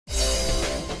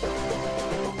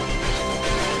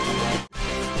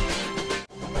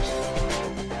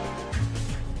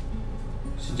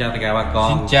chào tất cả bà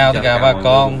con. Xin chào tất cả bà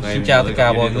con, xin chào tất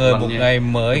cả mọi người. Một ngày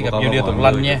mới gặp nhiều điều tốt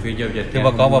lành nhé. Thưa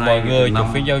bà con và mọi người, chúc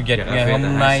phiên giao dịch ngày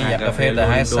hôm nay giá cà phê tại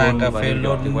hai sàn cà phê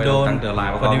London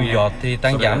và New York thì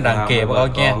tăng giảm đáng kể bà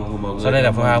con nhé. Sau đây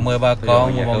là phù hàng mời bà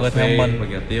con và mọi người theo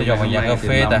mình theo dõi giá cà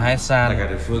phê tại hai sàn.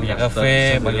 Giá cà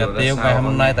phê và giá tiêu ngày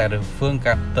hôm nay tại địa phương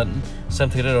các tỉnh xem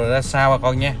thử rồi ra sao bà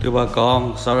con nhé. Thưa bà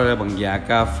con, sau đây là bằng giá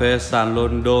cà phê sàn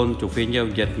London chúc phiên giao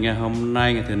dịch ngày hôm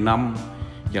nay ngày thứ năm.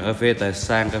 Giá cà phê tại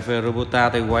sàn cà phê Robusta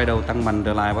thì quay đầu tăng mạnh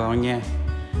trở lại bà con nhé.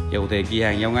 Dầu thể kỳ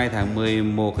hàng giao ngay tháng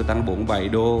 11 thì tăng 47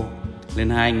 đô lên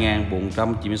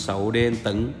 2.496 đen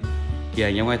tấn. Kỳ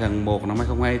hàng giao ngay tháng 1 năm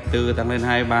 2024 tăng lên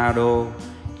 23 đô.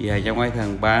 Kỳ hàng giao ngay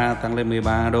tháng 3 tăng lên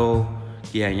 13 đô.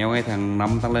 Kỳ hàng giao ngay tháng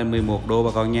 5 tăng lên 11 đô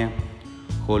bà con nha.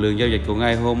 Khối lượng giao dịch của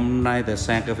ngày hôm nay tại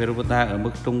sàn cà phê Robusta ở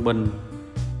mức trung bình.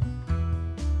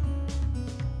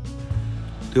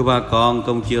 Thưa bà con,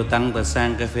 cùng chiều tăng tại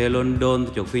sàn cà phê London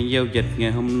chốt phiên giao dịch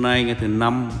ngày hôm nay ngày thứ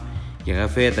năm. Giá cà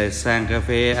phê tại sàn cà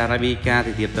phê Arabica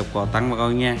thì tiếp tục có tăng bà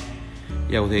con nha.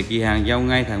 Dầu thể kỳ hàng giao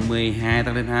ngay tháng 12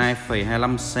 tăng lên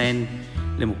 2,25 cent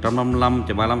lên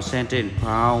 155,35 cent trên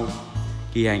pound.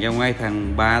 Kỳ hàng giao ngay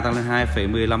tháng 3 tăng lên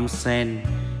 2,15 cent.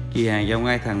 Kỳ hàng giao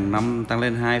ngay tháng 5 tăng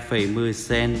lên 2,10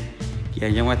 cent. Kỳ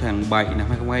hàng giao ngay tháng 7 năm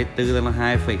 2024 tăng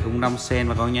lên 2,05 cent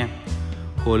bà con nha.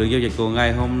 Khối lượng giao dịch của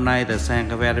ngày hôm nay tại sàn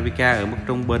cà phê Arabica ở mức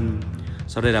trung bình.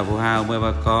 Sau đây là Vũ Hào mời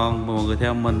bà con và mọi người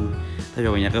theo mình theo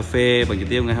dõi nhà cà phê bằng chi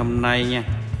tiêu ngày hôm nay nha.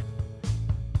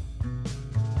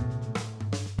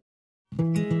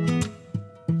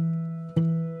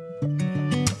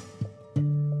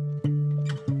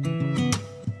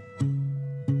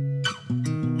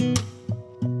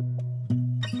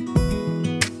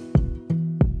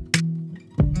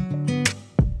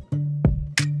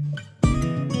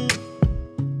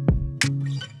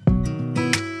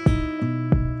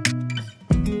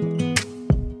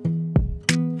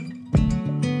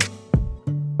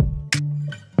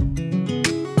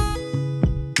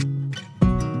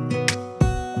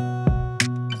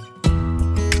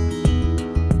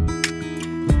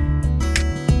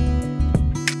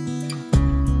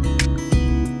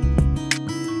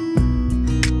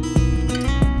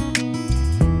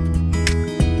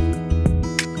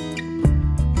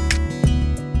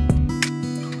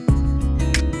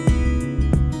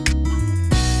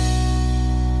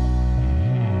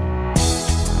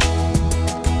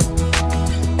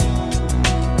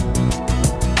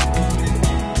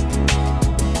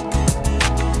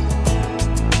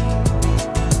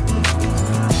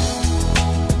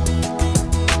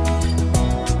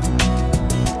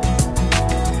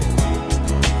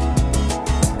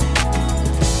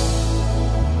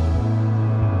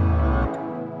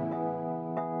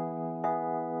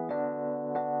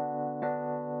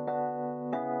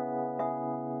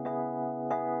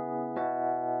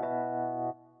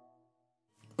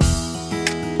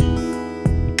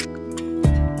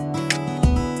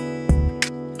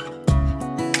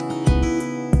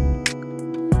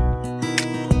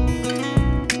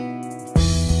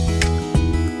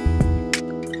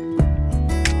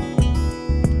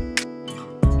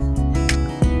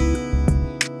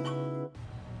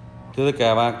 Thưa tất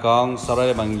cả bà con, sau đây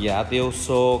là bằng giá tiêu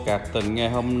số các tỉnh ngày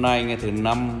hôm nay ngày thứ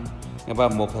năm ngày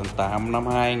 31 tháng 8 năm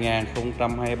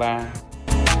 2023.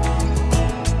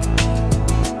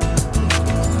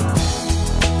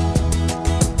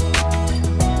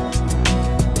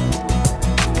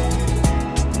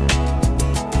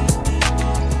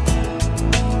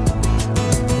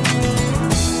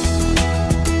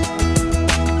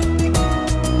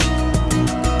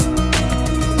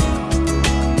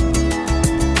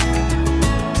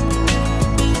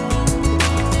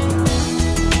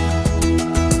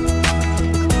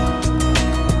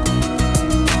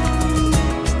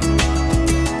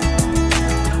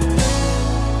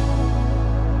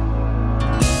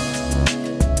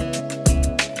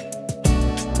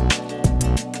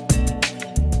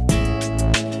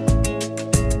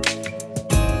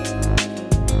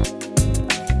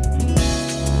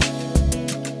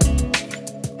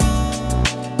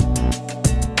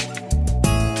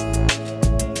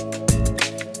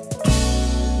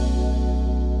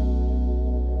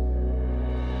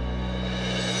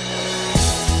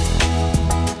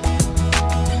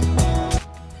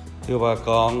 Thưa bà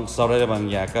con, sau đây là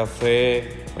bằng giá cà phê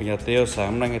và giá tiêu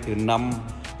sáng hôm nay ngày thứ năm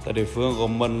tại địa phương của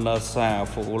mình là xã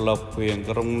Phú Lộc, huyện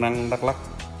Crong Năng, Đắk Lắk.